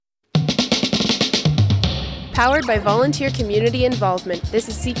powered by volunteer community involvement. This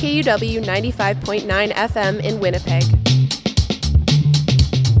is CKUW 95.9 FM in Winnipeg.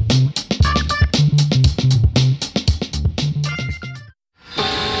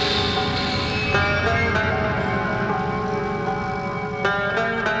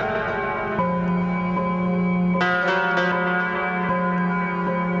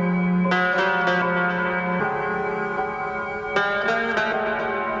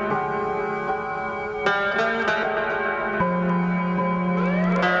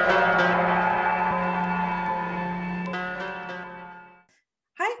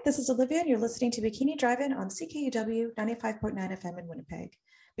 This is Olivia, and you're listening to Bikini Drive-In on CKUW 95.9 FM in Winnipeg.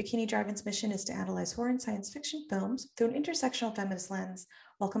 Bikini Drive-In's mission is to analyze horror and science fiction films through an intersectional feminist lens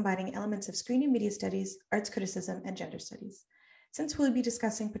while combining elements of screen and media studies, arts criticism, and gender studies. Since we'll be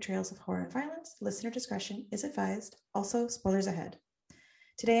discussing portrayals of horror and violence, listener discretion is advised. Also, spoilers ahead.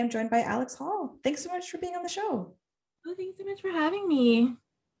 Today, I'm joined by Alex Hall. Thanks so much for being on the show. Oh, thanks so much for having me.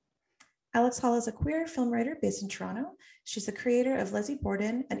 Alex Hall is a queer film writer based in Toronto. She's the creator of Leslie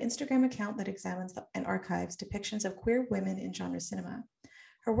Borden, an Instagram account that examines and archives depictions of queer women in genre cinema.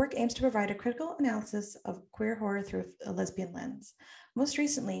 Her work aims to provide a critical analysis of queer horror through a lesbian lens. Most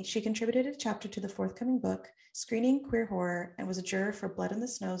recently, she contributed a chapter to the forthcoming book, Screening Queer Horror, and was a juror for Blood in the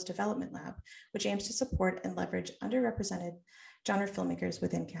Snow's Development Lab, which aims to support and leverage underrepresented genre filmmakers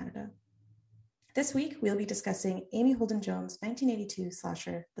within Canada. This week, we'll be discussing Amy Holden Jones' 1982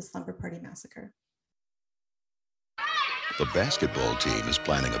 slasher, The Slumber Party Massacre. The basketball team is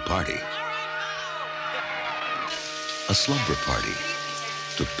planning a party. A slumber party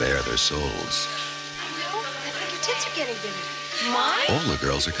to bare their souls. I know. I think your tits are getting bigger. Mine? All the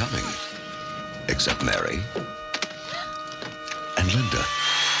girls are coming, except Mary and Linda.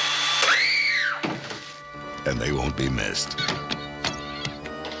 And they won't be missed.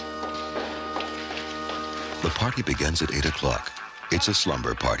 The party begins at 8 o'clock. It's a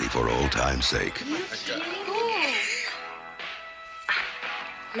slumber party for old time's sake. Cool.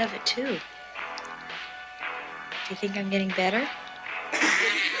 Love it too. Do you think I'm getting better?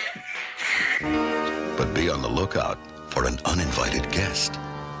 But be on the lookout for an uninvited guest.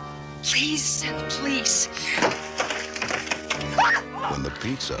 Please, please. When the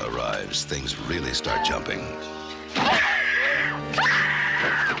pizza arrives, things really start jumping.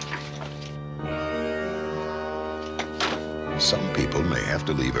 Some people may have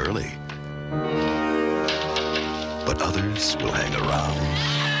to leave early, but others will hang around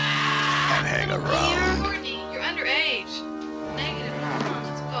and hang around. Courtney, you're underage. Negative. Come on,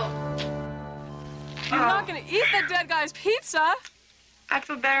 let's go. You're not gonna eat that dead guy's pizza. I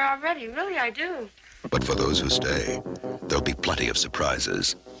feel better already. Really, I do. But for those who stay, there'll be plenty of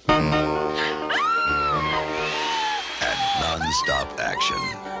surprises and non-stop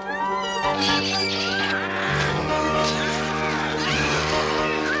action.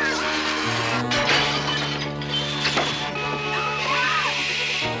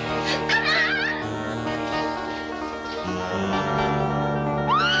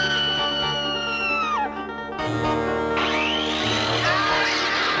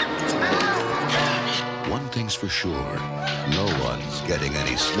 For sure, no one's getting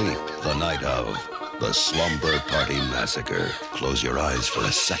any sleep the night of the Slumber Party Massacre. Close your eyes for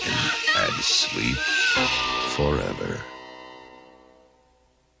a second and sleep forever.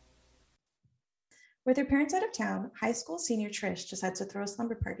 With her parents out of town, high school senior Trish decides to throw a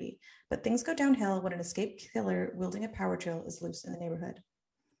slumber party, but things go downhill when an escaped killer wielding a power drill is loose in the neighborhood.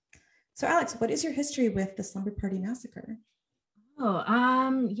 So Alex, what is your history with the Slumber Party Massacre?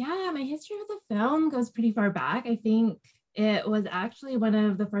 Yeah, my history with the film goes pretty far back. I think it was actually one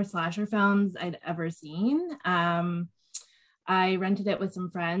of the first slasher films I'd ever seen. I rented it with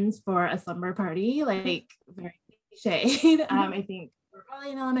some friends for a slumber party, like very cliched. I think we're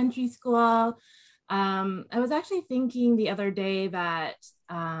probably in elementary school. I was actually thinking the other day that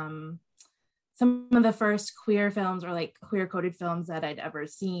some of the first queer films or like queer coded films that I'd ever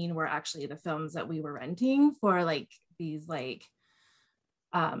seen were actually the films that we were renting for like these like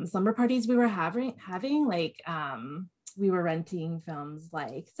slumber parties we were having like we were renting films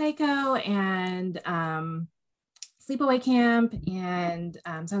like Psycho and Sleepaway Camp and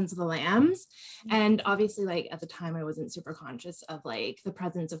Silence of the Lambs. And obviously like at the time I wasn't super conscious of like the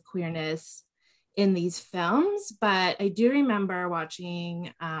presence of queerness in these films, but I do remember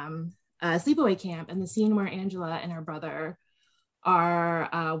watching Sleepaway Camp and the scene where Angela and her brother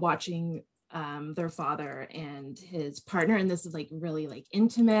are watching their father and his partner, and this is like really like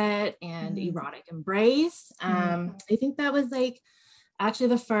intimate and erotic embrace. I think that was like actually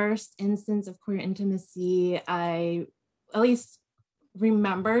the first instance of queer intimacy I at least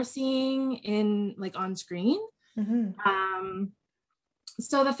remember seeing in like on screen.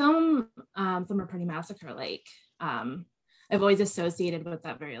 So the film Slumber Party Massacre, like I've always associated with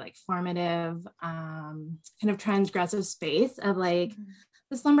that very like formative kind of transgressive space of like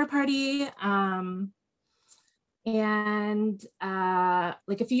the slumber party. And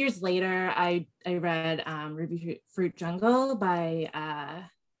like a few years later, I read Ruby Fruit Jungle by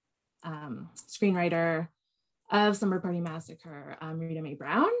screenwriter of Slumber Party Massacre, Rita Mae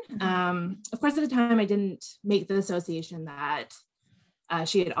Brown. Of course, at the time, I didn't make the association that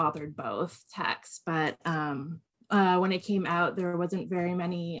she had authored both texts, but when it came out, there wasn't very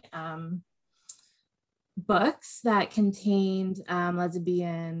many books that contained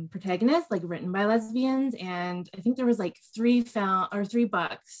lesbian protagonists, like written by lesbians. And I think there was like three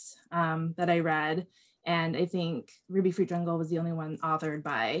books that I read. And I think Ruby Fruit Jungle was the only one authored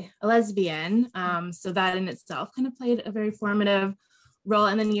by a lesbian. So that in itself kind of played a very formative role.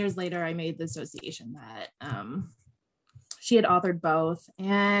 And then years later, I made the association that she had authored both.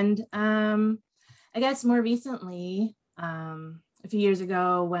 And I guess more recently, a few years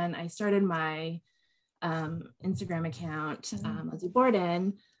ago, when I started my Instagram account, Leslie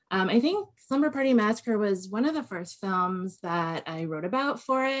Borden, I think Slumber Party Massacre was one of the first films that I wrote about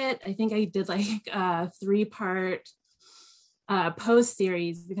for it. I think I did like a 3-part post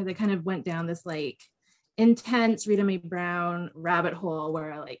series because I kind of went down this like intense Rita Mae Brown rabbit hole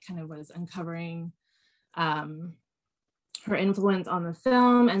where I like kind of was uncovering her influence on the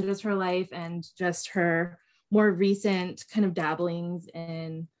film and just her life and just her more recent kind of dabblings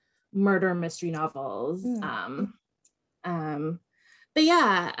in murder mystery novels. But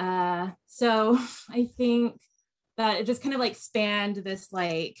yeah, so I think that it just kind of like spanned this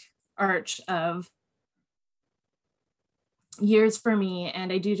like arch of years for me.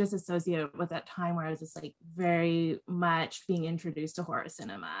 And I do just associate it with that time where I was just like very much being introduced to horror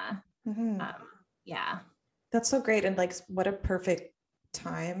cinema. Yeah. That's so great. And like, what a perfect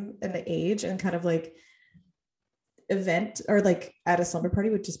time and age and kind of like event, or like at a slumber party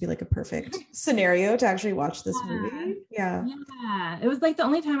would just be like a perfect scenario to actually watch this movie. Yeah. It was like the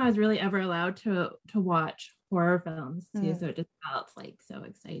only time I was really ever allowed to watch horror films too. So it just felt like so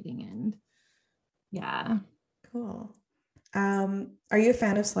exciting. And yeah. Cool. Are you a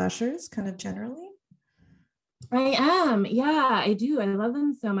fan of slashers kind of generally? I am. Yeah, I do. I love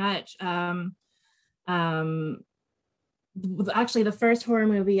them so much. Actually, the first horror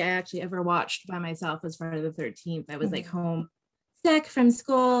movie I actually ever watched by myself was Friday the 13th. I was like home sick from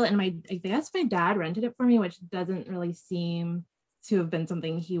school, and I guess my dad rented it for me, which doesn't really seem to have been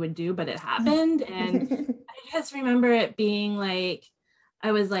something he would do, but it happened. And I just remember it being like,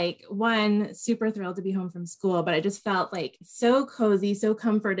 I was like, one, super thrilled to be home from school, but I just felt like so cozy, so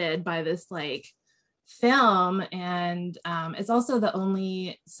comforted by this like film. And it's also the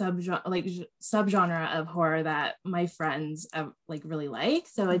only subgenre of horror that my friends like really like.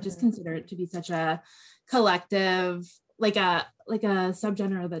 So I just consider it to be such a collective, like a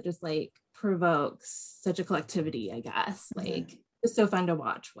subgenre that just like provokes such a collectivity, I guess. Like it's so fun to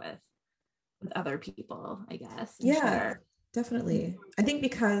watch with other people, I guess. Sure. Definitely. I think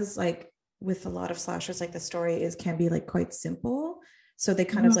because like with a lot of slashers, like the story can be like quite simple. So they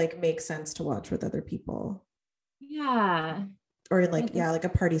kind of like make sense to watch with other people. Yeah. Or like, like a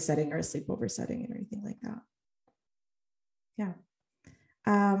party setting or a sleepover setting or anything like that. Yeah.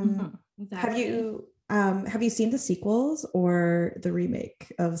 Exactly. Have you seen the sequels or the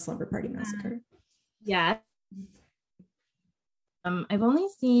remake of Slumber Party Massacre? Yeah. I've only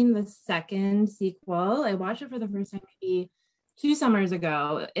seen the second sequel. I watched it for the first time maybe 2 summers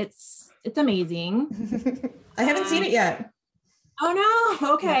ago. It's amazing. I haven't seen it yet. Oh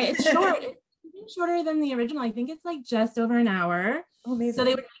no. Okay. It's short. It's shorter than the original. I think it's like just over an hour. Oh, amazing. So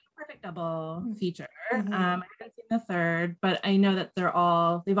they would make a perfect double feature. I haven't seen the third, but I know that they've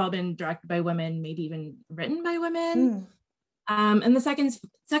all been directed by women, maybe even written by women. And the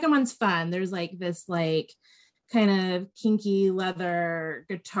second one's fun. There's like this like kind of kinky leather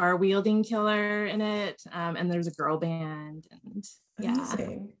guitar wielding killer in it. And there's a girl band and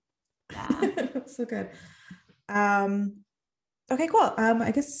amazing. Yeah. That's so good. Okay, cool.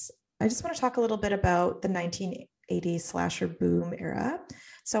 I guess I just want to talk a little bit about the 1980s slasher boom era.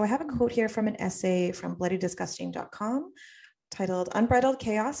 So I have a quote here from an essay from bloodydisgusting.com titled Unbridled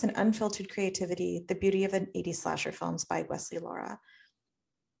Chaos and Unfiltered Creativity, The Beauty of the 80s Slasher Films by Wesley Laura.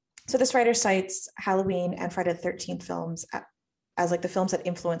 So this writer cites Halloween and Friday the 13th films as like the films that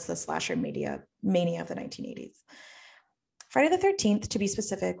influenced the slasher mania of the 1980s. Friday the 13th, to be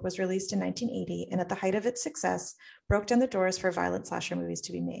specific, was released in 1980 and at the height of its success, broke down the doors for violent slasher movies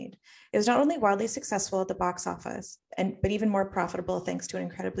to be made. It was not only wildly successful at the box office, but even more profitable thanks to an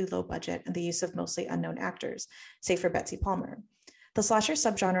incredibly low budget and the use of mostly unknown actors, save for Betsy Palmer. The slasher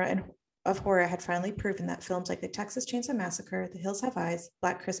subgenre of horror had finally proven that films like The Texas Chainsaw Massacre, The Hills Have Eyes,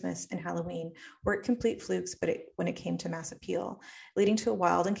 Black Christmas, and Halloween weren't complete flukes when it came to mass appeal, leading to a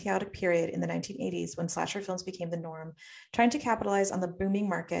wild and chaotic period in the 1980s when slasher films became the norm, trying to capitalize on the booming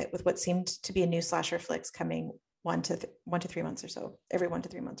market with what seemed to be a new slasher flicks coming every 1 to 3 months or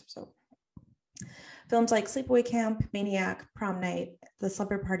so. Films like Sleepaway Camp, Maniac, Prom Night, The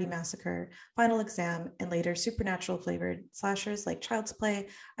Slumber Party Massacre, Final Exam, and later supernatural flavored slashers like Child's Play,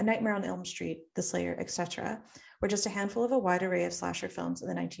 A Nightmare on Elm Street, The Slayer, etc., were just a handful of a wide array of slasher films in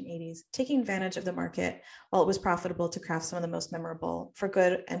the 1980s, taking advantage of the market while it was profitable to craft some of the most memorable, for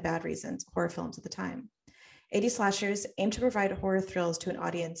good and bad reasons, horror films at the time. 80s slashers aimed to provide horror thrills to an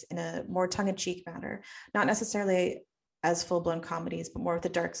audience in a more tongue-in-cheek manner, not necessarily as full-blown comedies, but more with a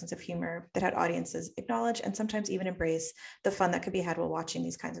dark sense of humor that had audiences acknowledge and sometimes even embrace the fun that could be had while watching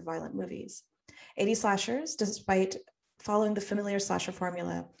these kinds of violent movies. 80s slashers, despite following the familiar slasher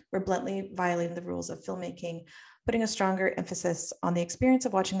formula, were bluntly violating the rules of filmmaking, putting a stronger emphasis on the experience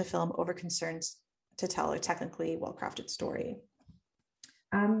of watching the film over concerns to tell a technically well-crafted story.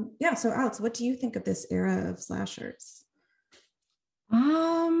 So Alex, what do you think of this era of slashers?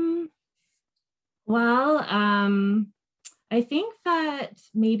 I think that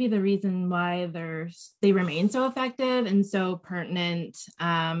maybe the reason why they remain so effective and so pertinent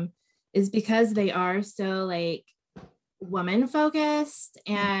is because they are so like woman focused,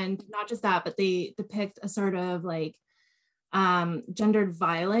 and not just that, but they depict a sort of like gendered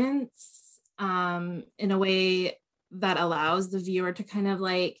violence in a way that allows the viewer to kind of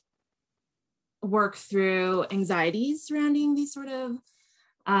like work through anxieties surrounding these sort of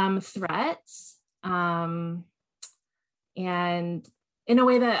threats. And in a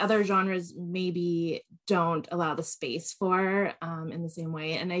way that other genres maybe don't allow the space for in the same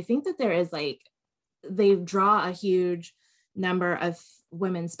way. And I think that there is like, they draw a huge number of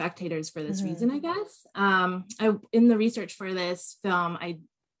women spectators for this reason, I guess. In the research for this film, I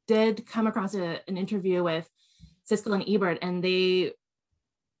did come across an interview with Siskel and Ebert, and they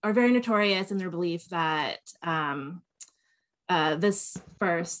are very notorious in their belief that this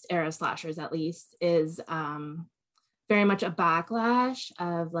first era of slashers, at least, is very much a backlash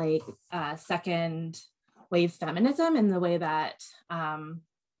of like second wave feminism, in the way that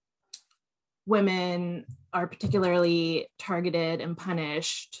women are particularly targeted and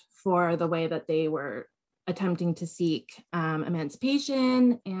punished for the way that they were attempting to seek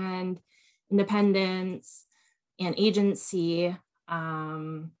emancipation and independence and agency.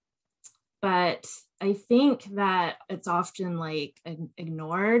 But I think that it's often like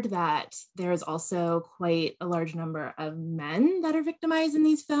ignored that there's also quite a large number of men that are victimized in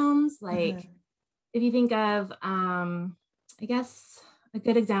these films. Like if you think of, I guess a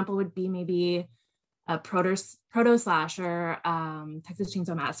good example would be maybe a proto-slasher, Texas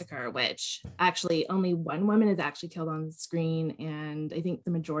Chainsaw Massacre, which actually only one woman is actually killed on the screen. And I think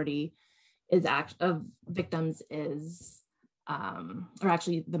the majority of victims are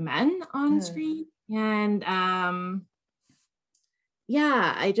actually the men on screen. And I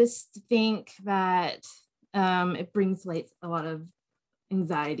just think that it brings like a lot of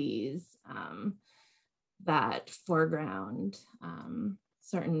anxieties that foreground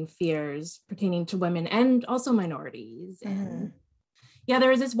certain fears pertaining to women and also minorities. And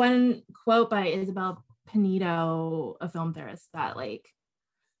there was this one quote by Isabel Pinedo, a film theorist, that like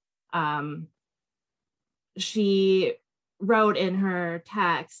she wrote in her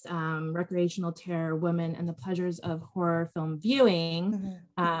text, Recreational Terror, Women and the Pleasures of Horror Film Viewing,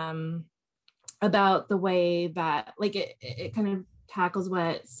 about the way that like it kind of tackles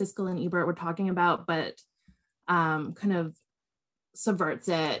what Siskel and Ebert were talking about, but kind of subverts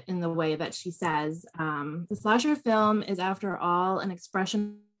it in the way that she says, the slasher film is, after all, an expression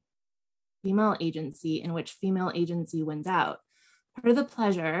of female agency in which female agency wins out. Part of the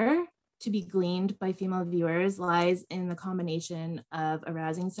pleasure to be gleaned by female viewers lies in the combination of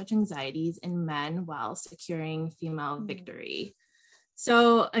arousing such anxieties in men while securing female victory.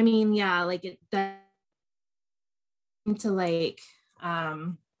 So, I mean, like it does to like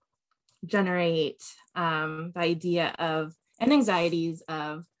generate the idea of, and anxieties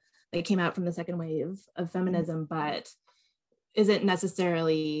of, that came out from the second wave of feminism, but isn't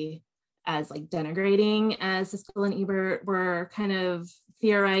necessarily as like denigrating as Siskel and Ebert were kind of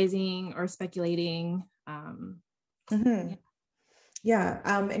theorizing or speculating. And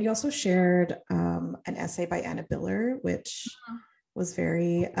you also shared an essay by Anna Biller, which was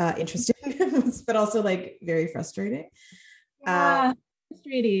very interesting, but also like very frustrating.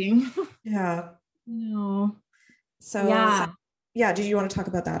 Frustrating. Yeah. No. So yeah, did you want to talk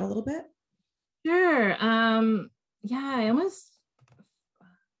about that a little bit? Sure. I almost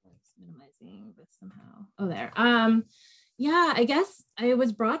minimizing this somehow. Oh, there. I guess it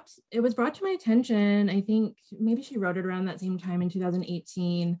was brought to my attention. I think maybe she wrote it around that same time in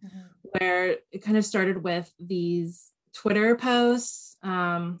 2018, where it kind of started with these Twitter posts,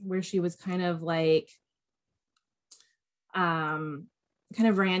 where she was kind of like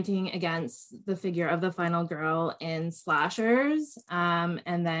ranting against the figure of the final girl in slashers.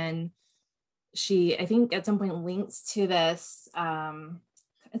 And then she, I think at some point, links to this,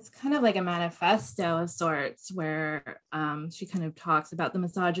 it's kind of like a manifesto of sorts, where she kind of talks about the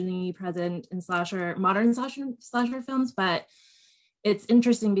misogyny present in modern slasher films. But it's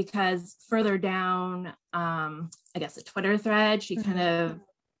interesting because further down, I guess, a Twitter thread, she kind of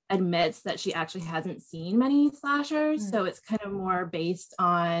admits that she actually hasn't seen many slashers. So it's kind of more based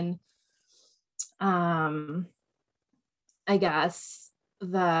on, I guess,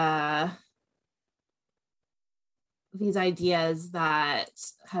 these ideas that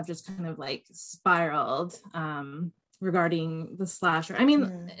have just kind of like spiraled regarding the slasher. I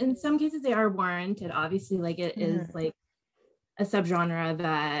mean, in some cases they are warranted, obviously, like it is like a subgenre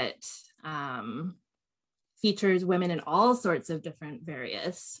that features women in all sorts of different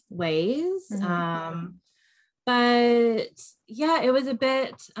various ways. But yeah, it was a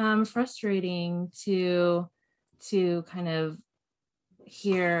bit frustrating to kind of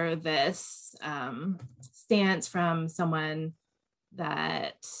hear this stance from someone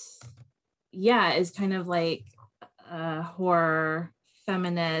that is kind of like a horror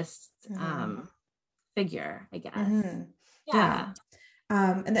feminist figure, I guess.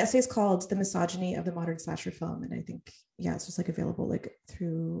 And the essay is called "The Misogyny of the Modern Slasher Film," and I think it's just like available like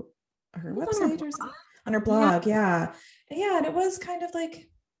through her website or something, on her blog. And it was kind of like,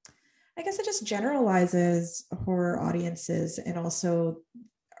 I guess it just generalizes horror audiences, and also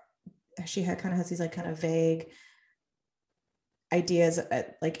she has these like kind of vague ideas,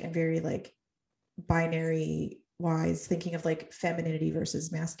 like, and very like binary wise thinking of like femininity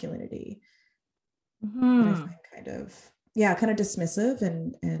versus masculinity. That I find kind of dismissive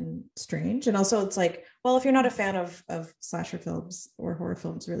and strange. And also it's like, well, if you're not a fan of slasher films or horror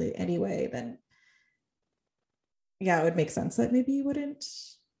films really anyway, then it would make sense that maybe you wouldn't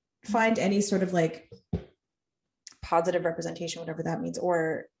find any sort of like positive representation, whatever that means,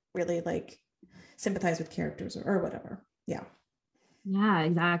 or really like sympathize with characters or whatever. Yeah,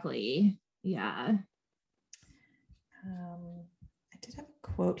 exactly. I did have a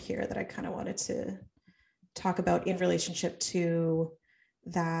quote here that I kind of wanted to talk about in relationship to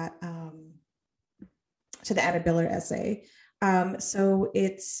that, to the Anna Biller essay. So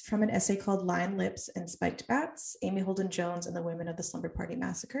it's from an essay called "Lion Lips and Spiked Bats, Amy Holden Jones and the Women of the Slumber Party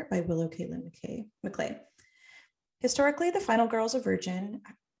Massacre" by Willow Caitlin McClay. Historically, the final girl is a virgin,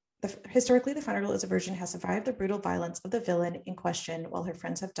 has survived the brutal violence of the villain in question while her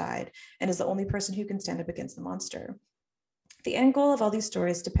friends have died, and is the only person who can stand up against the monster. The end goal of all these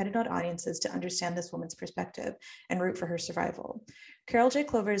stories depended on audiences to understand this woman's perspective and root for her survival. Carol J.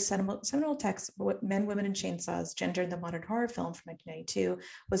 Clover's seminal text, "Men, Women, and Chainsaws: Gender in the Modern Horror Film" from 1992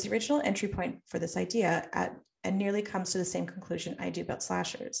 was the original entry point for this idea and nearly comes to the same conclusion I do about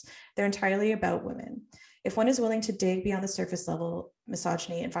slashers. They're entirely about women. If one is willing to dig beyond the surface level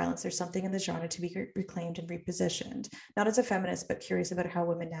misogyny and violence, there's something in the genre to be reclaimed and repositioned, not as a feminist, but curious about how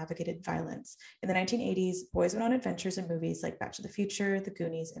women navigated violence. In the 1980s, boys went on adventures in movies like Back to the Future, The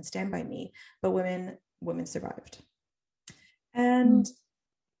Goonies, and Stand By Me, but women survived. And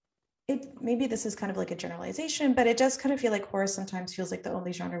maybe this is kind of like a generalization, but it does kind of feel like horror sometimes feels like the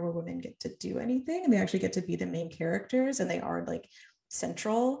only genre where women get to do anything, and they actually get to be the main characters, and they are like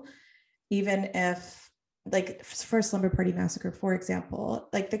central, even if, like, for Slumber Party Massacre, for example,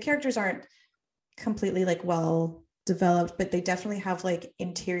 like the characters aren't completely like well developed, but they definitely have like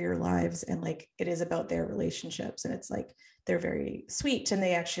interior lives, and like it is about their relationships, and it's like they're very sweet, and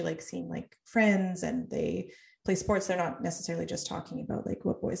they actually like seem like friends, and they play sports. They're not necessarily just talking about like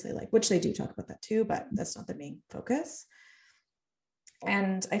what boys they like, which they do talk about that too, but that's not the main focus.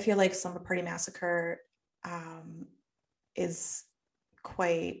 And I feel like Slumber Party Massacre is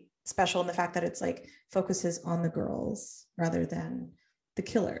quite special in the fact that it's like focuses on the girls rather than the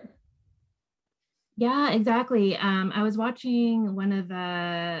killer. Yeah, exactly. I was watching one of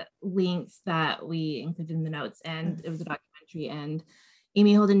the links that we included in the notes, and it was a documentary, and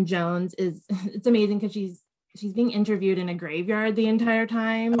Amy Holden Jones it's amazing because she's being interviewed in a graveyard the entire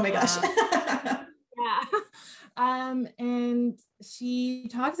time. Oh my gosh. And she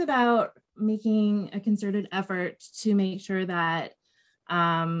talks about making a concerted effort to make sure that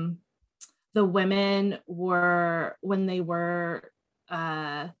the women were, when they were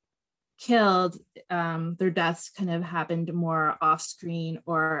killed, their deaths kind of happened more off screen,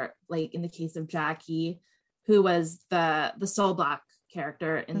 or like in the case of Jackie, who was the sole Black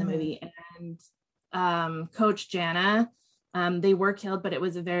character in the movie, and Coach Jana, they were killed, but it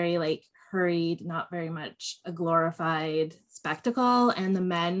was a very like hurried, not very much a glorified spectacle. And the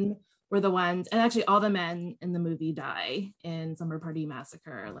men were the ones, and actually all the men in the movie die in Slumber Party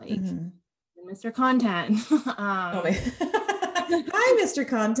Massacre, like Mr. Content. Hi, Mr.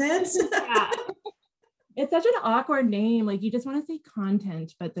 Content. Yeah. It's such an awkward name. Like, you just want to say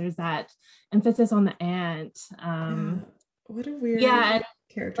content, but there's that emphasis on the ant. What a weird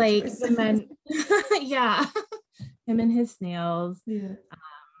character. Like choice. the men, yeah, him and his snails.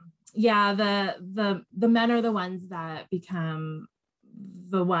 Yeah. The men are the ones that become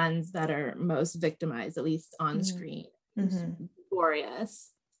the ones that are most victimized, at least on screen.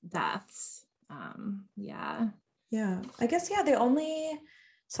 Glorious deaths. Yeah, I guess, the only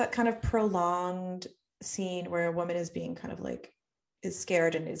kind of prolonged scene where a woman is being kind of like is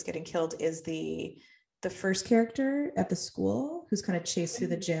scared and is getting killed is the first character at the school who's kind of chased through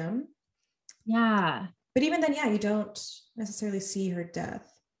the gym. Yeah. But even then, you don't necessarily see her death.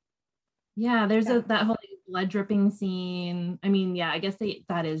 Yeah, there's that whole blood dripping scene. I mean, I guess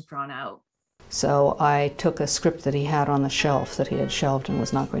that is drawn out. So I took a script that he had on the shelf that he had shelved and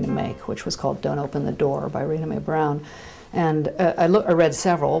was not going to make, which was called Don't Open the Door by Rita Mae Brown. And I read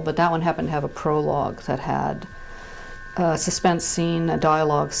several, but that one happened to have a prologue that had a suspense scene, a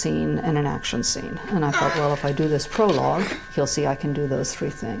dialogue scene, and an action scene. And I thought, well, if I do this prologue, he'll see I can do those three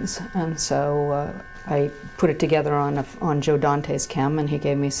things. And so I put it together on Joe Dante's chem, and he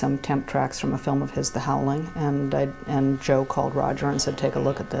gave me some temp tracks from a film of his, The Howling. And Joe called Roger and said, take a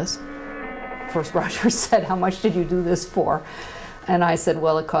look at this. First, Roger said, how much did you do this for? And I said,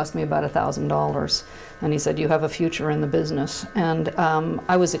 well, it cost me about $1,000. And he said, you have a future in the business. And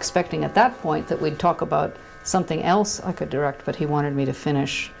I was expecting at that point that we'd talk about something else I could direct, but he wanted me to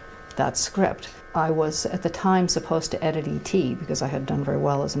finish that script. I was, at the time, supposed to edit E.T. because I had done very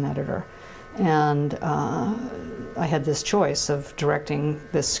well as an editor. And I had this choice of directing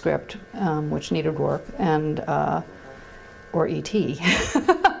this script, which needed work, or E.T.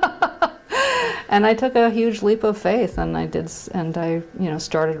 And I took a huge leap of faith, and I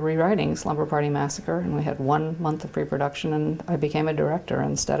started rewriting Slumber Party Massacre, and we had 1 month of pre-production, and I became a director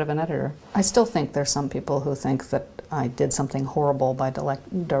instead of an editor. I still think there's some people who think that I did something horrible by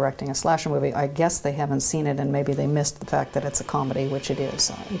directing a slasher movie. I guess they haven't seen it, and maybe they missed the fact that it's a comedy, which it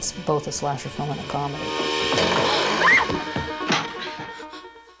is. It's both a slasher film and a comedy.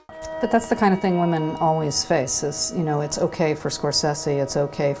 But that's the kind of thing women always face, is, it's okay for Scorsese, it's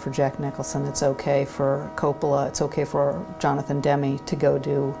okay for Jack Nicholson, it's okay for Coppola, it's okay for Jonathan Demme to go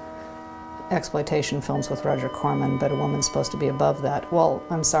do exploitation films with Roger Corman, but a woman's supposed to be above that. Well,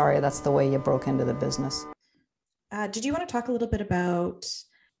 I'm sorry, that's the way you broke into the business. Did you want to talk a little bit about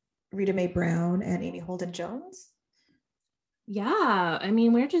Rita Mae Brown and Amy Holden Jones? Yeah, I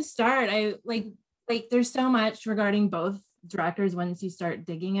mean, where to start? I like there's so much regarding both directors once you start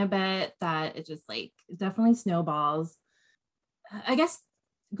digging a bit that it just definitely snowballs. I guess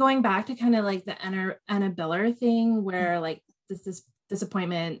going back to kind of like the Anna Biller thing, where like this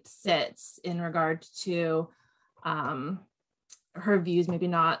disappointment sits in regard to her views maybe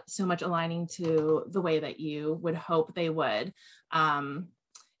not so much aligning to the way that you would hope they would.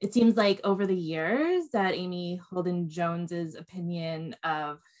 It seems like over the years that Amy Holden Jones's opinion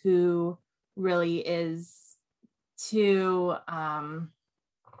of who really is to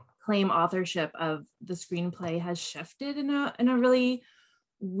claim authorship of the screenplay has shifted in a really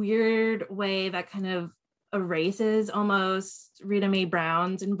weird way that kind of erases almost Rita Mae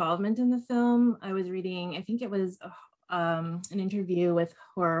Brown's involvement in the film. I was reading, I think it was an interview with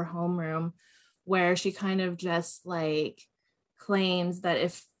Horror Homeroom, where she kind of just claims that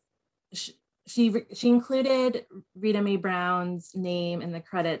if she included Rita Mae Brown's name in the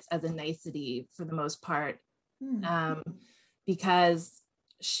credits as a nicety for the most part, because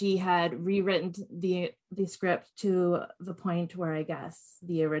she had rewritten the script to the point where I guess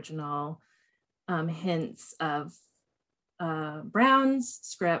the original hints of Brown's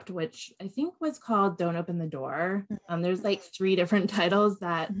script, which I think was called Don't Open the Door. There's 3 different titles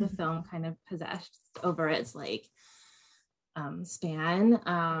that the film kind of possessed over its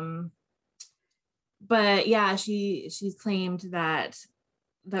span. But yeah, she's claimed that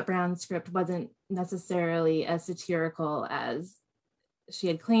Brown's script wasn't necessarily as satirical as she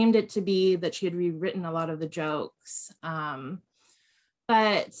had claimed it to be, that she had rewritten a lot of the jokes.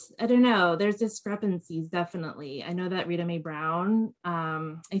 But I don't know, there's discrepancies, definitely. I know that Rita Mae Brown,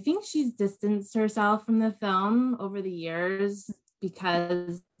 I think she's distanced herself from the film over the years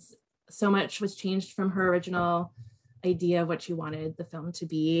because so much was changed from her original idea of what she wanted the film to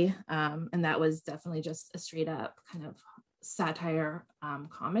be. And that was definitely just a straight up kind of satire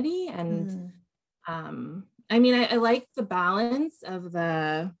comedy. And I mean, I like the balance of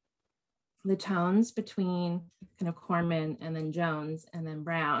the tones between kind of Corman and then Jones and then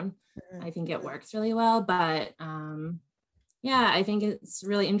Brown. I think it works really well, but yeah, I think it's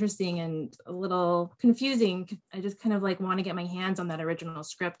really interesting and a little confusing. I just kind of like want to get my hands on that original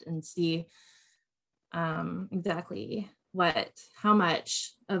script and see exactly how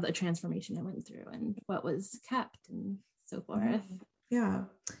much of a transformation it went through and what was kept and so forth. Yeah.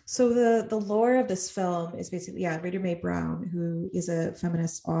 So the lore of this film is basically, Rita Mae Brown, who is a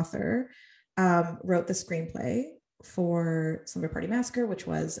feminist author, wrote the screenplay for Slumber Party Massacre, which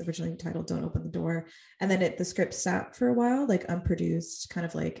was originally titled Don't Open the Door. And then the script sat for a while, like unproduced, kind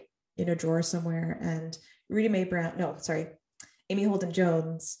of like in a drawer somewhere. And Amy Holden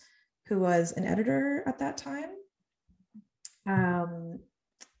Jones, who was an editor at that time,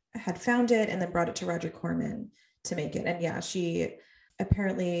 had found it and then brought it to Roger Corman to make it. And yeah, she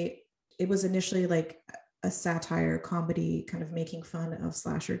apparently, it was initially like a satire comedy, kind of making fun of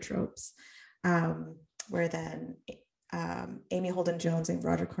slasher tropes, where then Amy Holden Jones and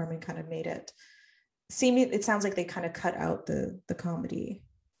Roger Corman kind of made it it sounds like they kind of cut out the comedy.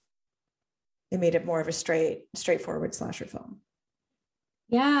 They made it more of a straightforward slasher film.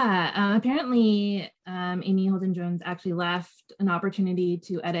 Yeah, apparently Amy Holden Jones actually left an opportunity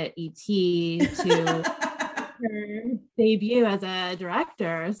to edit E.T. to her debut as a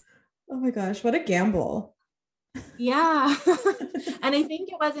director. Oh my gosh, what a gamble. Yeah. And I think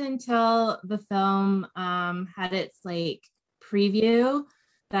it wasn't until the film had its like preview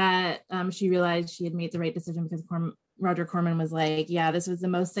that she realized she had made the right decision, because Roger Corman was like, yeah, this was the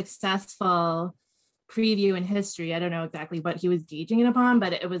most successful preview in history. I don't know exactly what he was gauging it upon,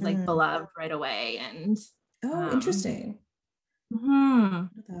 but it was like beloved right away. And interesting.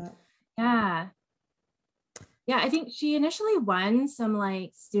 Yeah. I think she initially won some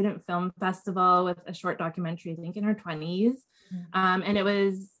like student film festival with a short documentary, I think in her 20s. And it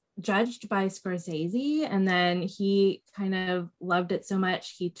was judged by Scorsese, and then he kind of loved it so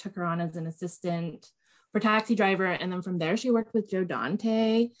much he took her on as an assistant for Taxi Driver, and then from there she worked with Joe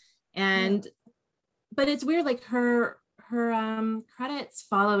Dante. And but it's weird, like her credits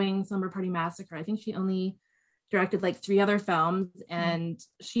following Slumber Party Massacre, I think she only directed like 3 other films, and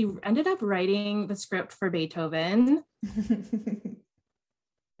she ended up writing the script for Beethoven,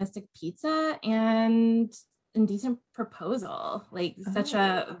 Mystic Pizza, and Indecent Proposal. Like such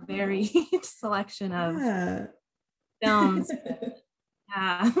a varied selection of films.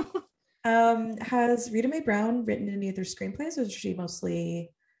 Has Rita Mae Brown written any other screenplays, or does she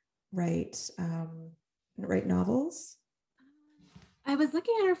mostly write novels? I was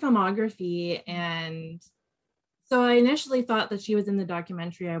looking at her filmography, and so I initially thought that she was in the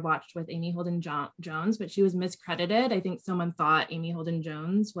documentary I watched with Amy Holden Jones, but she was miscredited. I think someone thought Amy Holden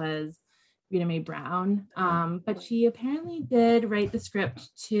Jones was Rita Mae Brown. But she apparently did write the script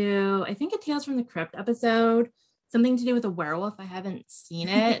to, I think, a Tales from the Crypt episode, something to do with a werewolf. I haven't seen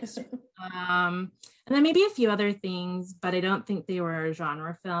it. And then maybe a few other things, but I don't think they were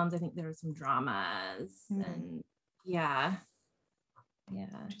genre films. I think there were some dramas. And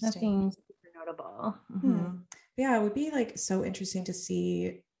nothing super notable. Yeah, it would be like so interesting to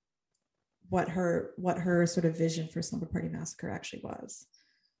see what her sort of vision for Slumber Party Massacre actually was.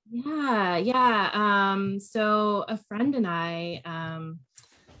 So a friend and I,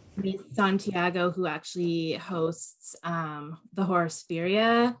 Miss Santiago, who actually hosts the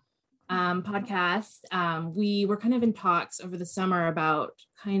Horrorspheria podcast, we were kind of in talks over the summer about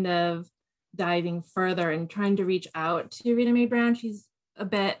kind of diving further and trying to reach out to Rita Mae Brown. She's a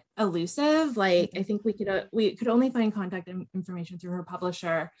bit elusive. Like, I think we could only find contact information through her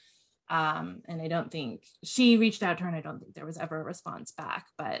publisher. And I don't think she reached out to her, and I don't think there was ever a response back,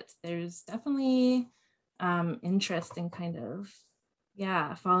 but there's definitely interest in kind of,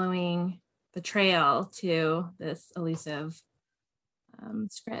 following the trail to this elusive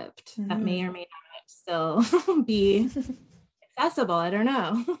script that may or may not still be accessible. I don't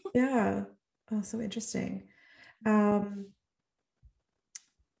know. Yeah. Oh, so interesting. I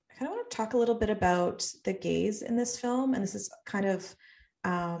kind of want to talk a little bit about the gays in this film, and this is kind of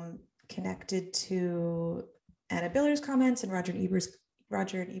connected to Anna Biller's comments and Roger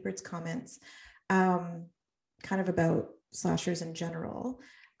and Ebert's comments, kind of about slashers in general.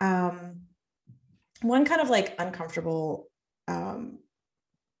 One kind of like uncomfortable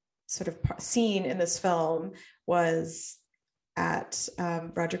sort of scene in this film was at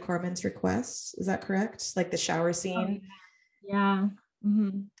Roger Corman's request. Is that correct? Like the shower scene? Yeah.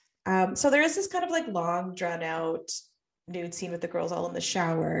 Mm-hmm. So there is this kind of like long drawn out nude scene with the girls all in the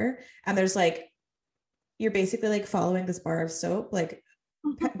shower. And there's like, you're basically like following this bar of soap, like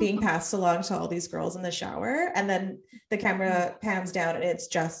being passed along to all these girls in the shower. And then the camera pans down and it's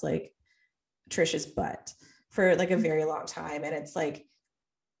just like Trish's butt for like a very long time. And it's like,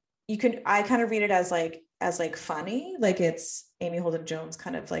 I kind of read it as like funny, like it's Amy Holden Jones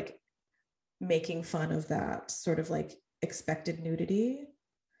kind of like making fun of that sort of like expected nudity.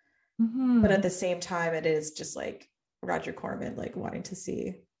 Mm-hmm. But at the same time, it is just like Roger Corman like wanting to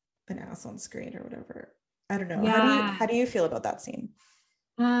see an ass on screen or whatever. I don't know. Yeah. How do you feel about that scene?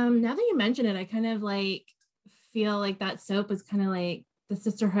 Now that you mention it, I kind of like feel like that soap was kind of like the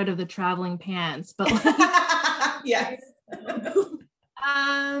Sisterhood of the Traveling Pants, but like, yes.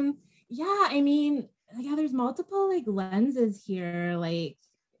 Yeah, I mean, yeah, there's multiple like lenses here, like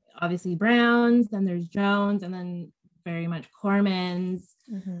obviously Brown's, then there's Jones, and then very much Corman's.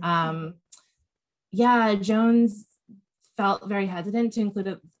 Mm-hmm. Yeah, Jones felt very hesitant to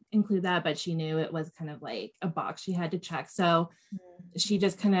include that, but she knew it was kind of like a box she had to check. So she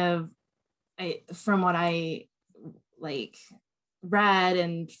just kind of, from what I like read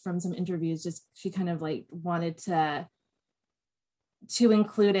and from some interviews, just she kind of like wanted to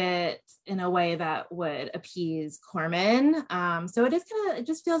include it in a way that would appease Corman. So it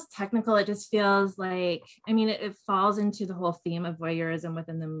just feels technical. It just feels like, I mean, it falls into the whole theme of voyeurism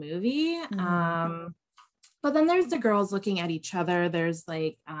within the movie. Mm-hmm. But then there's the girls looking at each other. There's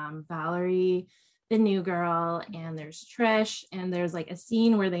like Valerie, the new girl, and there's Trish, and there's like a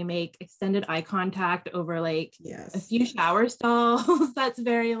scene where they make extended eye contact over like a few shower stalls. That's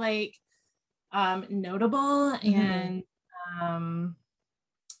very like notable. Mm-hmm.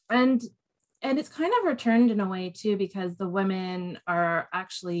 And it's kind of returned in a way too, because the women are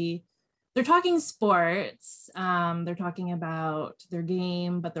actually, they're talking sports, they're talking about their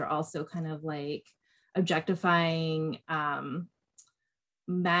game, but they're also kind of like objectifying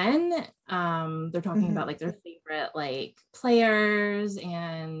men. They're talking about like their favorite like players,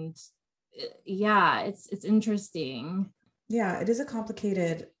 and yeah, it's interesting. Yeah, it is a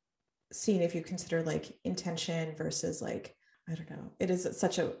complicated scene if you consider like intention versus like, I don't know, it is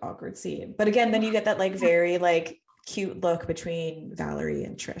such an awkward scene. But again, then you get that like very like cute look between Valerie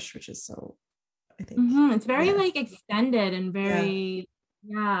and Trish, which is so, I think it's very like extended and very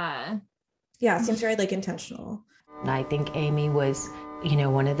it seems very like intentional. I think Amy was,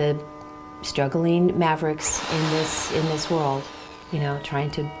 one of the struggling mavericks in this world,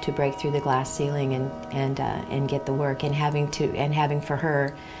 trying to break through the glass ceiling and get the work, and having for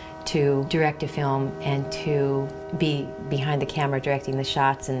her to direct a film and to be behind the camera directing the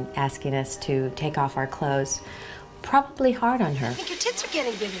shots and asking us to take off our clothes, probably hard on her. I think your tits are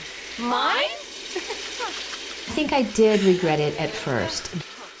getting bigger. Mine? I think I did regret it at first.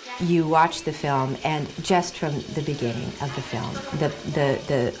 You watch the film, and just from the beginning of the film,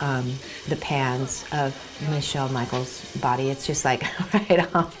 the pans of Michelle Michaels' body, it's just like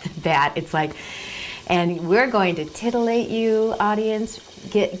right off the bat, it's like, and we're going to titillate you, audience.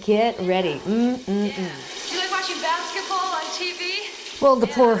 Get ready. Do you like watching basketball on TV? Well, the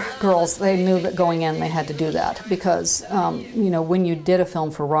poor girls, they knew that going in they had to do that because, when you did a film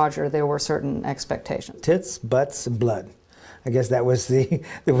for Roger, there were certain expectations. Tits, butts, and blood. I guess that was the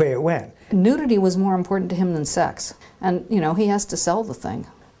way it went. Nudity was more important to him than sex. And, he has to sell the thing.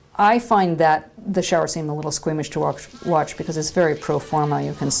 I find that the shower scene a little squeamish to watch because it's very pro forma.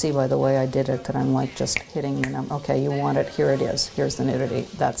 You can see by the way I did it that I'm like just hitting, okay, you want it, here it is. Here's the nudity,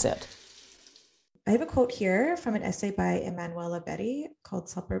 that's it. I have a quote here from an essay by Emanuela Betty called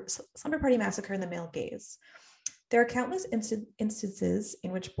Slumber Party Massacre and the Male Gaze. There are countless instances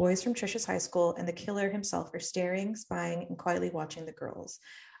in which boys from Trish's high school and the killer himself are staring, spying, and quietly watching the girls.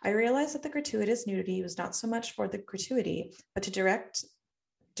 I realized that the gratuitous nudity was not so much for the gratuity, but to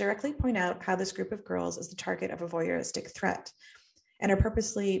directly point out how this group of girls is the target of a voyeuristic threat and are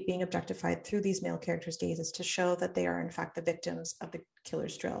purposely being objectified through these male characters' gazes to show that they are in fact the victims of the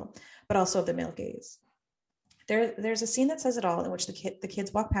killer's drill, but also of the male gaze. There's a scene that says it all in which the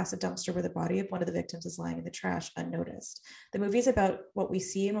kids walk past a dumpster where the body of one of the victims is lying in the trash unnoticed. The movie is about what we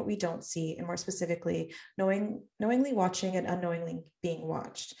see and what we don't see, and more specifically, knowingly watching and unknowingly being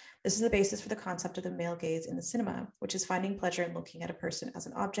watched. This is the basis for the concept of the male gaze in the cinema, which is finding pleasure in looking at a person as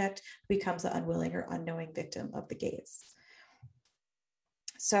an object who becomes the unwilling or unknowing victim of the gaze.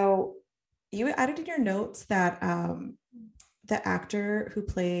 So You added in your notes that the actor who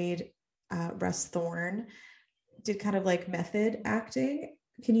played Russ Thorn did kind of like method acting.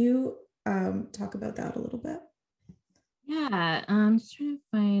 Can you talk about that a little bit? Yeah, just trying to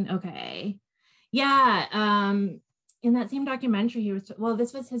find, okay. Yeah, in that same documentary,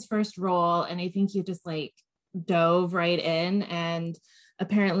 this was his first role, and I think he just like dove right in and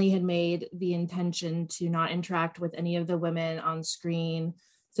apparently had made the intention to not interact with any of the women on screen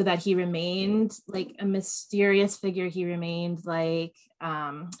so that he remained like a mysterious figure. He remained like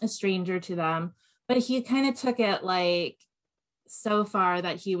a stranger to them, but he kind of took it like so far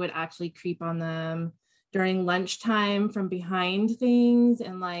that he would actually creep on them during lunchtime from behind things.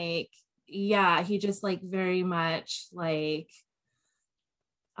 And like, yeah, he just like very much like,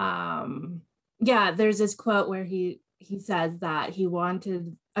 yeah, there's this quote where he says that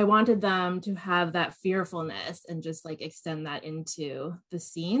I wanted them to have that fearfulness and just like extend that into the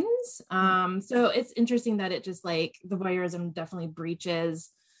scenes. So it's interesting that it just like the voyeurism definitely breaches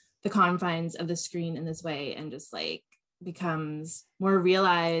the confines of the screen in this way and just like becomes more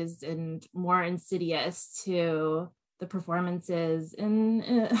realized and more insidious to the performances in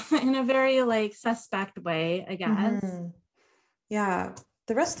a very like suspect way, I guess. Yeah.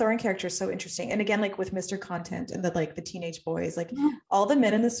 The Russ Thorn character is so interesting. And again, like with Mr. Content and the teenage boys, like all the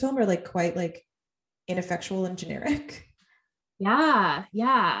men in this film are like quite like ineffectual and generic. Yeah,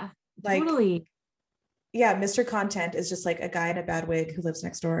 like, totally. Yeah, Mr. Content is just like a guy in a bad wig who lives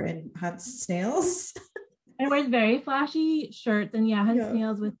next door and hunts snails. And wears very flashy shirts and hunts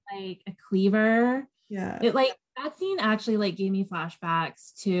snails with like a cleaver. Yeah. It like that scene actually like gave me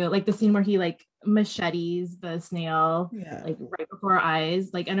flashbacks to like the scene where he like machetes the snail like right before our eyes.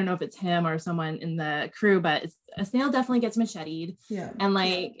 Like I don't know if it's him or someone in the crew, but a snail definitely gets macheted. Yeah. And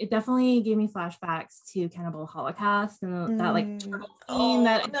like it definitely gave me flashbacks to Cannibal Holocaust and that like turtle scene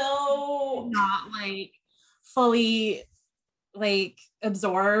that not like fully like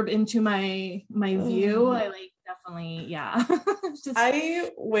absorb into my view. I like definitely just...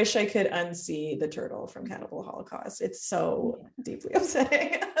 I wish I could unsee the turtle from Cannibal Holocaust. It's so deeply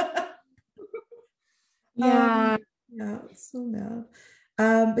upsetting. It's so mad.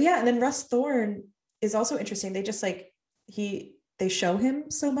 But yeah, and then Russ Thorn is also interesting. They just like they show him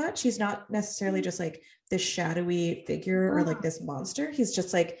so much. He's not necessarily just like this shadowy figure or like this monster. He's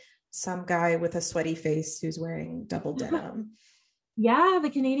just like some guy with a sweaty face who's wearing double denim. Yeah, the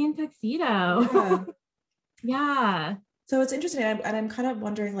Canadian tuxedo. Yeah. So it's interesting. And I'm kind of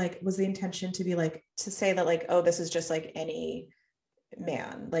wondering, like, was the intention to be like, to say that like, oh, this is just like any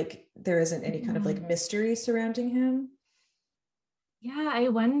man, like there isn't any kind of like mystery surrounding him? Yeah, I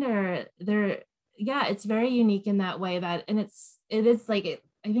wonder. It's very unique in that way that, and it is like,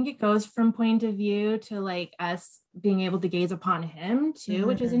 I think it goes from point of view to like us being able to gaze upon him too,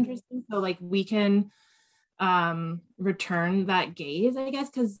 which is interesting. So like we can return that gaze, I guess,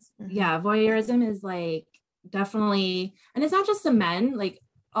 because voyeurism is like definitely, and it's not just the men, like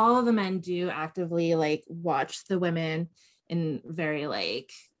all of the men do actively like watch the women in very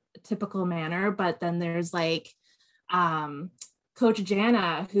like typical manner, but then there's like Coach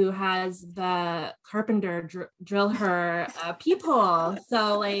Jana, who has the carpenter drill her a peephole.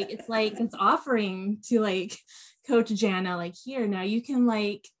 So like it's like this offering to like Coach Jana, like, here, now you can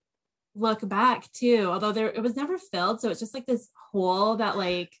like look back too, although it was never filled, so it's just like this hole that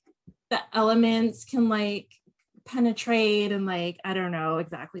like the elements can like penetrate, and like I don't know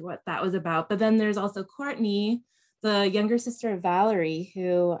exactly what that was about. But then there's also Courtney, the younger sister of Valerie,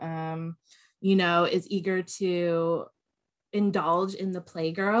 who is eager to indulge in the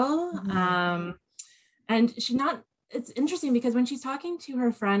playgirl. And it's interesting because when she's talking to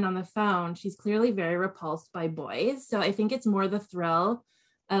her friend on the phone, she's clearly very repulsed by boys. So I think it's more the thrill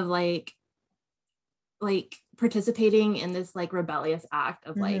of like participating in this like rebellious act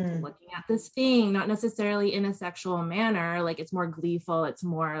of like looking at this thing, not necessarily in a sexual manner. Like it's more gleeful. It's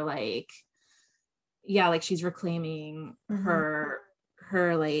more like, like she's reclaiming her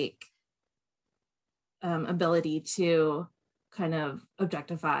like ability to kind of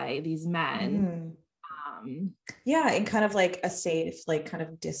objectify these men. In kind of like a safe, like kind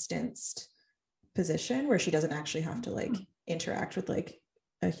of distanced position where she doesn't actually have to like interact with like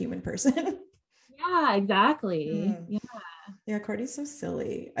a human person. Yeah, exactly. Yeah, Courtney's so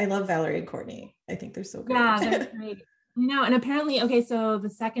silly. I love Valerie and Courtney. I think they're so great. Yeah, they're great. And apparently, okay, so the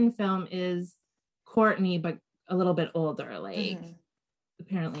second film is Courtney, but a little bit older. Like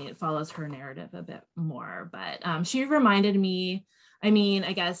apparently it follows her narrative a bit more, but she reminded me, I mean,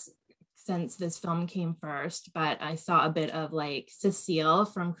 I guess since this film came first, but I saw a bit of like Cecile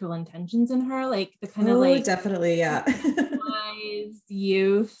from Cruel Intentions in her, like the kind of like definitely, yeah. wise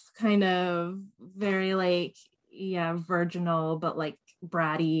youth, kind of very like, yeah, virginal, but like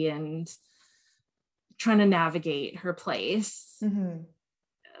bratty and trying to navigate her place. Mm-hmm.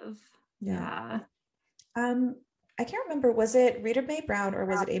 Yeah. I can't remember, was it Rita Mae Brown or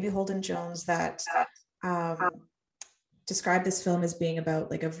was it Amy Holden Jones that described this film as being about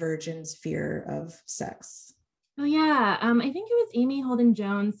like a virgin's fear of sex? Oh yeah, I think it was Amy Holden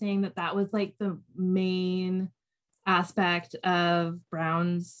Jones saying that that was like the main aspect of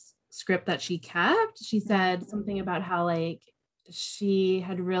Brown's script that she kept. She said something about how like she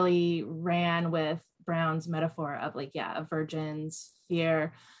had really ran with Brown's metaphor of like, yeah, a virgin's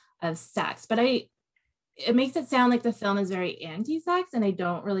fear of sex. But it makes it sound like the film is very anti-sex, and I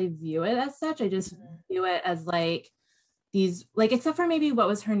don't really view it as such. I just view it as like these, like, except for maybe what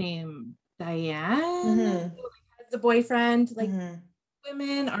was her name, Diane, the boyfriend, like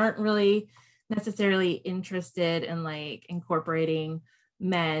women aren't really necessarily interested in like incorporating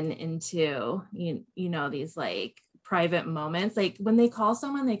men into you know these like private moments. Like when they call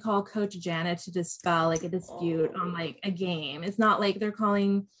someone, they call Coach Janet to dispel like a dispute on like a game. It's not like they're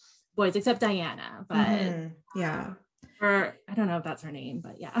calling boys, except Diana, but yeah, or I don't know if that's her name,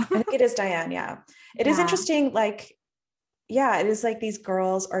 but yeah. I think it is Diane. Yeah, it is interesting. Like, yeah, it is like these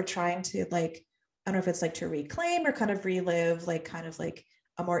girls are trying to like, I don't know if it's like to reclaim or kind of relive like kind of like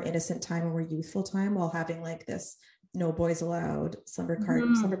a more innocent time, a more youthful time, while having like this no boys allowed slumber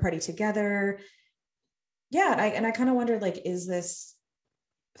party together. Yeah, and I kind of wonder, like, is this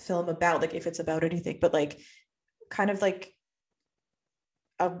film about, like, if it's about anything, but like kind of like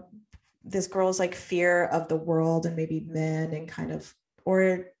this girl's like fear of the world and maybe men, and kind of,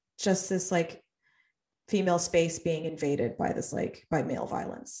 or just this like female space being invaded by this like by male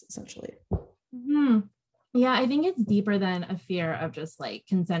violence essentially. Yeah, I think it's deeper than a fear of just like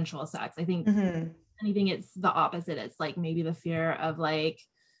consensual sex. I think anything, it's the opposite. It's like maybe the fear of like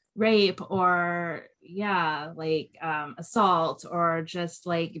rape, or like assault, or just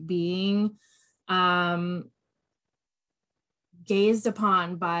like being gazed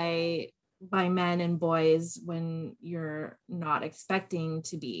upon by men and boys when you're not expecting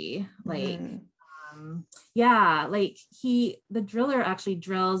to be. Like like the driller actually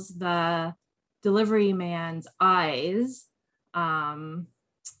drills the delivery man's eyes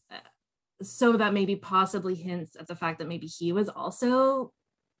so that maybe possibly hints at the fact that maybe he was also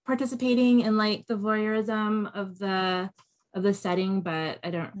participating in like the voyeurism of the setting, but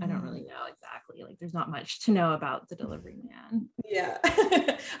I don't really know exactly. Like there's not much to know about the delivery man. Yeah.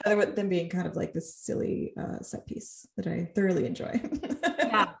 Other than being kind of like this silly set piece that I thoroughly enjoy.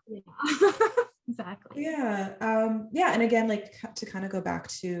 yeah. Exactly. Yeah. And again, like to kind of go back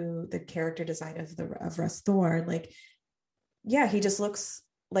to the character design of Russ Thorne, like, yeah, he just looks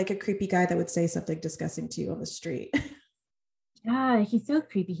like a creepy guy that would say something disgusting to you on the street. Yeah, he's so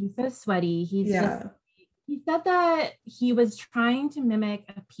creepy. He's so sweaty. He said that he was trying to mimic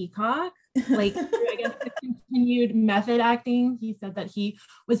a peacock, like I guess the continued method acting. He said that he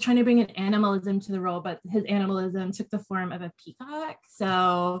was trying to bring an animalism to the role, but his animalism took the form of a peacock.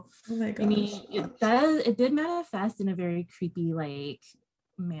 So oh my gosh. I mean, it did manifest in a very creepy like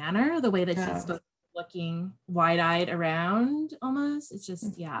manner, the way that he's looking wide-eyed around almost. It's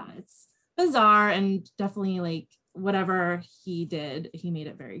just it's bizarre, and definitely like whatever he did, he made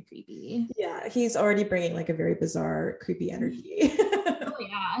it very creepy. Yeah, he's already bringing like a very bizarre, creepy energy. Oh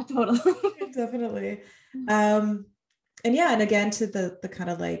yeah, totally. Definitely. And again, to the kind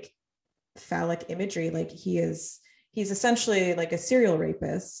of like phallic imagery, like he's essentially like a serial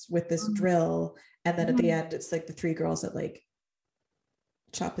rapist with this drill, and then at the end it's like the three girls that like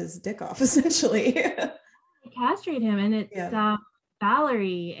chop his dick off essentially. Castrate him, and it's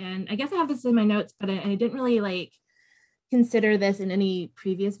Valerie, and I guess I have this in my notes, but I didn't really like consider this in any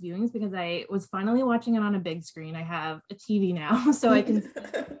previous viewings because I was finally watching it on a big screen. I have a TV now, so I can see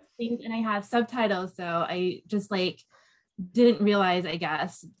things, and I have subtitles, so I just like didn't realize, I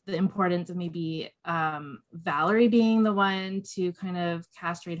guess, the importance of maybe Valerie being the one to kind of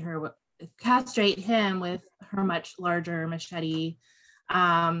castrate him with her much larger machete,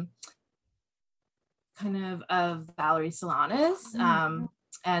 kind of Valerie Solanas,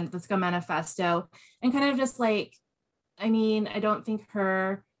 and the Scum Manifesto, and kind of just like, I mean, I don't think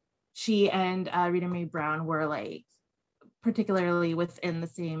she and Rita Mae Brown were like particularly within the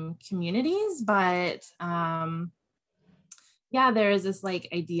same communities, but there is this like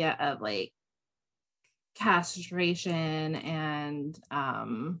idea of like castration and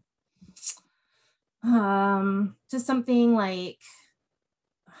just something like,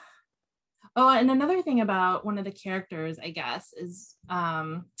 Oh, and another thing about one of the characters, I guess, is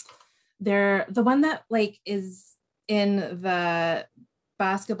they're the one that like is in the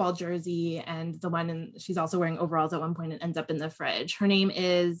basketball jersey, and the one she's also wearing overalls at one point and ends up in the fridge. Her name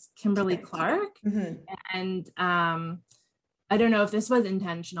is Kimberly Clark. And I don't know if this was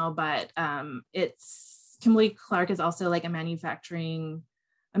intentional, but it's Kimberly Clark is also like a manufacturer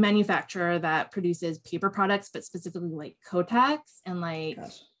that produces paper products, but specifically like Kotex and like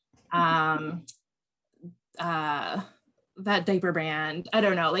that diaper brand. I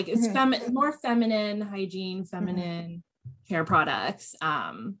don't know, like it's more feminine hygiene, feminine care products.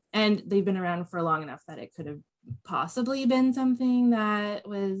 And they've been around for long enough that it could have possibly been something that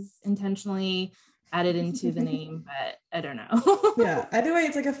was intentionally added into the name, but I don't know. Yeah, either way,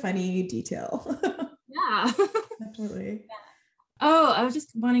 it's like a funny detail. Yeah. Definitely. Yeah. Oh, I was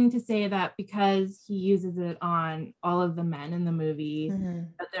just wanting to say that because he uses it on all of the men in the movie,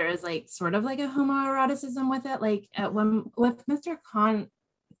 but there is like sort of like a homoeroticism with it. Like at one with Mr.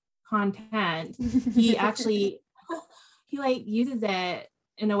 Content, he actually he like uses it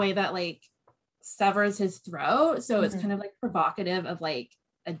in a way that like severs his throat. So it's kind of like provocative of like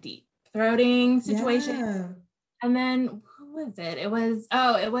a deep throating situation. Yeah. And then who was it? It was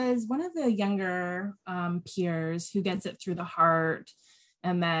one of the younger peers who gets it through the heart.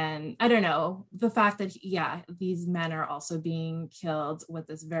 And then I don't know, the fact that these men are also being killed with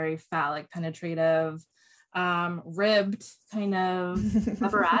this very phallic, penetrative, ribbed kind of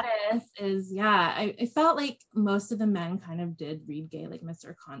apparatus is I felt like most of the men kind of did read gay, like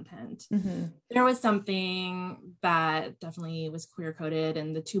Mr. Content. There was something that definitely was queer coded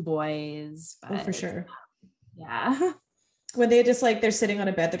in the two boys, but for sure. Yeah. When they just like they're sitting on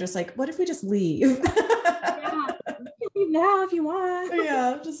a bed, they're just like, what if we just leave? You can leave now if you want.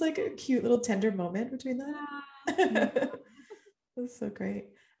 Yeah, just like a cute little tender moment between them. Yeah. That's so great.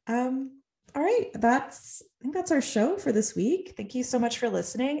 All right, I think that's our show for this week. Thank you so much for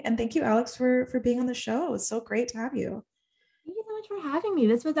listening, and thank you, Alex, for being on the show. It was so great to have you. Thank you so much for having me.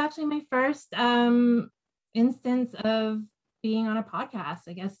 This was actually my first instance of being on a podcast.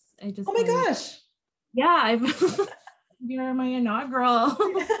 I guess I just gosh. Yeah, you're my inaugural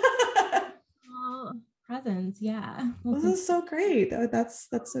presence. Yeah. Well, this is so great. That's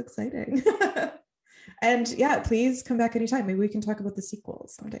so exciting. And yeah, please come back anytime. Maybe we can talk about the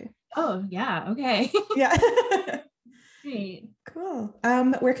sequels someday. Oh yeah. Okay. Yeah. Great. Cool.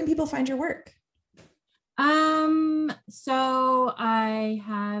 Where can people find your work? So I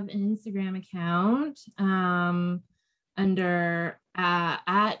have an Instagram account under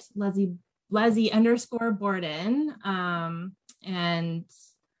at Leslie_Borden, and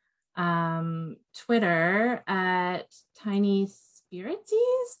Twitter at Tiny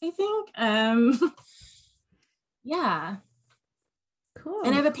Spirities, I think. Yeah. Cool.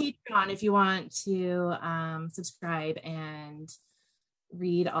 And I have a Patreon if you want to subscribe and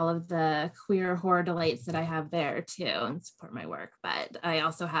read all of the queer horror delights that I have there too and support my work. But I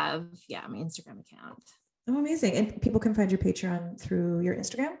also have, my Instagram account. Oh, amazing. And people can find your Patreon through your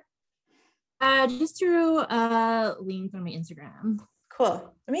Instagram? Just through a link on my Instagram.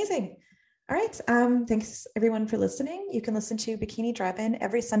 Cool. Amazing. All right. Thanks everyone for listening. You can listen to Bikini Drive-In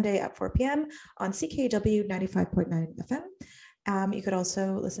every Sunday at 4 p.m. on CKUW 95.9 FM. You could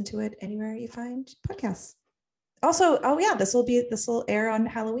also listen to it anywhere you find podcasts. Also, this will air on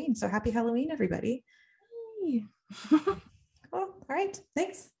Halloween. So happy Halloween, everybody. Cool. All right.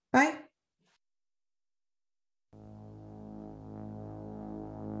 Thanks. Bye.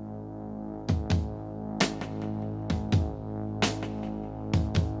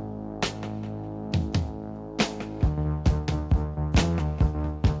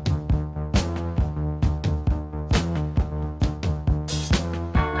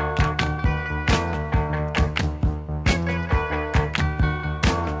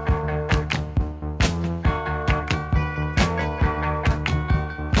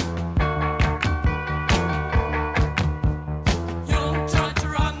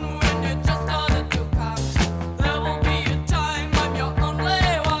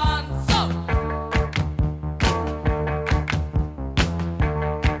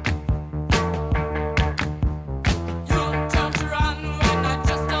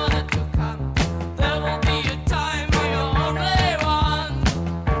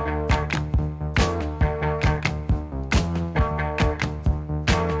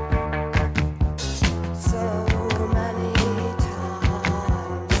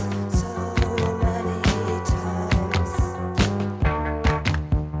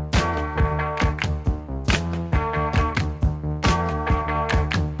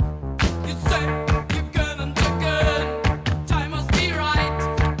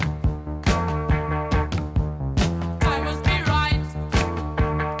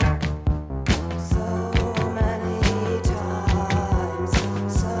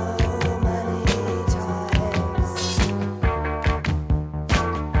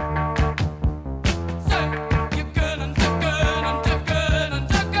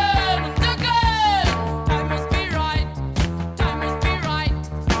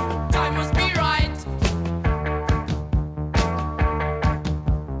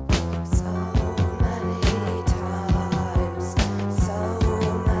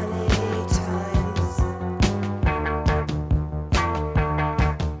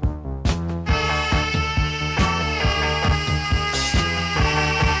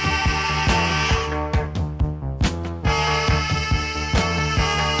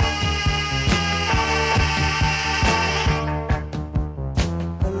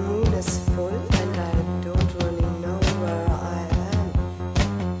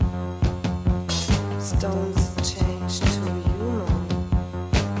 stones change to human.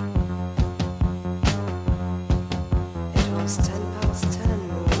 It was 10:10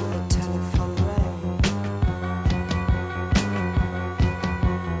 when the telephone rang.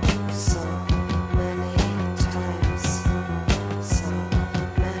 So many times, so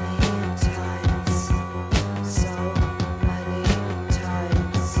many times, so many times.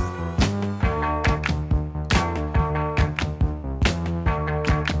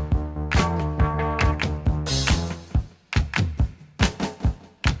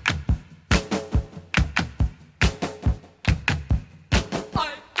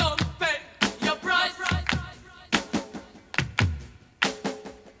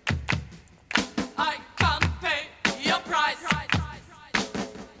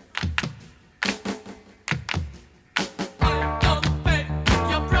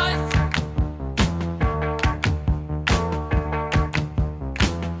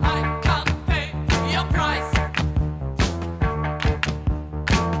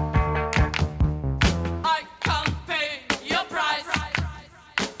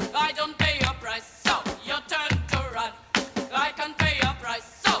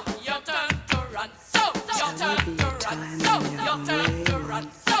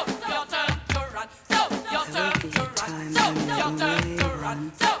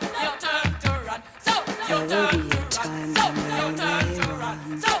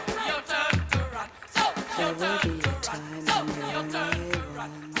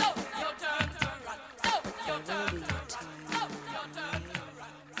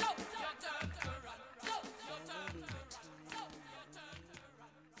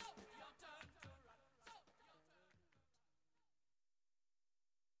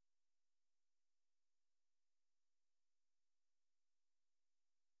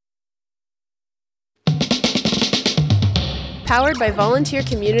 Powered by volunteer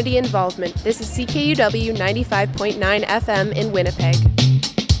community involvement, this is CKUW 95.9 FM in Winnipeg.